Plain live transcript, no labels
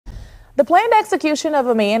The planned execution of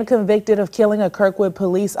a man convicted of killing a Kirkwood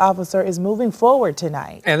police officer is moving forward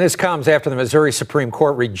tonight. And this comes after the Missouri Supreme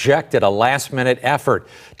Court rejected a last-minute effort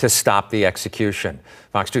to stop the execution.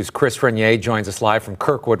 Fox 2's Chris Renier joins us live from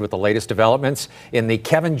Kirkwood with the latest developments in the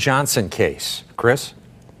Kevin Johnson case. Chris?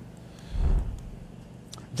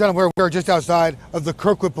 John, we are just outside of the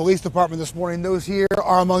Kirkwood Police Department this morning. Those here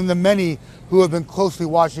are among the many who have been closely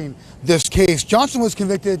watching this case. Johnson was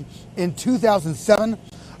convicted in 2007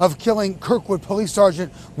 of killing Kirkwood Police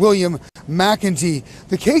Sergeant William McEntee.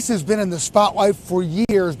 The case has been in the spotlight for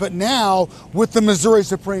years, but now with the Missouri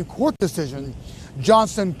Supreme Court decision,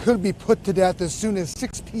 Johnson could be put to death as soon as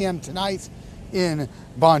 6 p.m. tonight in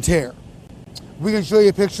Bonne Terre. We can show you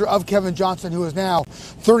a picture of Kevin Johnson, who is now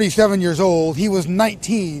 37 years old. He was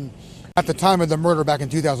 19 at the time of the murder back in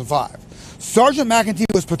 2005. Sergeant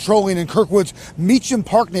McEntee was patrolling in Kirkwood's Meacham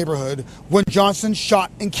Park neighborhood when Johnson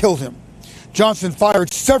shot and killed him. Johnson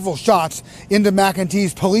fired several shots into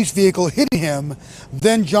McEntee's police vehicle, hitting him.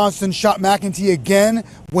 Then Johnson shot McEntee again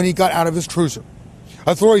when he got out of his cruiser.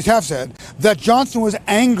 Authorities have said that Johnson was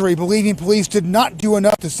angry, believing police did not do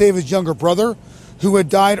enough to save his younger brother, who had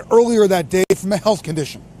died earlier that day from a health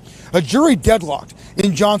condition. A jury deadlocked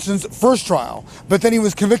in Johnson's first trial, but then he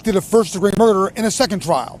was convicted of first-degree murder in a second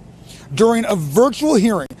trial. During a virtual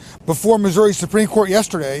hearing before Missouri Supreme Court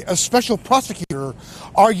yesterday, a special prosecutor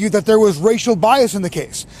argued that there was racial bias in the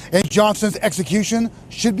case and Johnson's execution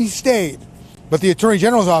should be stayed. But the Attorney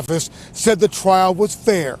General's office said the trial was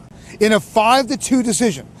fair. In a 5-2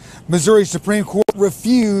 decision, Missouri Supreme Court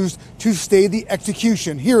refused to stay the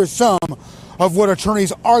execution. Here is some of what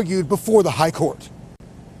attorneys argued before the High Court.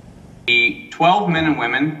 The 12 men and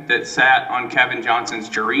women that sat on Kevin Johnson's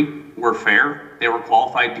jury were fair. They were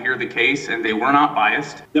qualified to hear the case, and they were not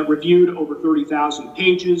biased. That reviewed over 30,000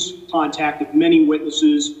 pages, contacted many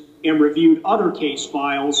witnesses, and reviewed other case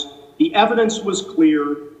files. The evidence was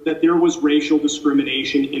clear that there was racial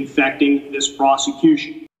discrimination infecting this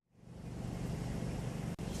prosecution.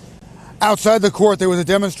 Outside the court, there was a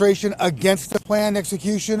demonstration against the planned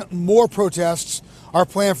execution. More protests are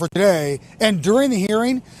planned for today. And during the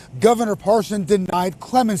hearing, Governor Parson denied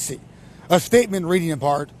clemency. A statement reading in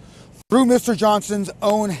part, "Through Mr. Johnson's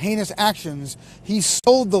own heinous actions, he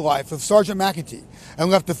sold the life of Sergeant McEntee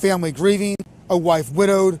and left the family grieving, a wife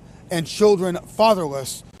widowed, and children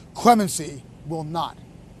fatherless. Clemency will not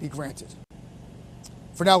be granted."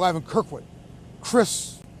 For now, live in Kirkwood,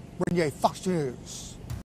 Chris Renier, Fox News.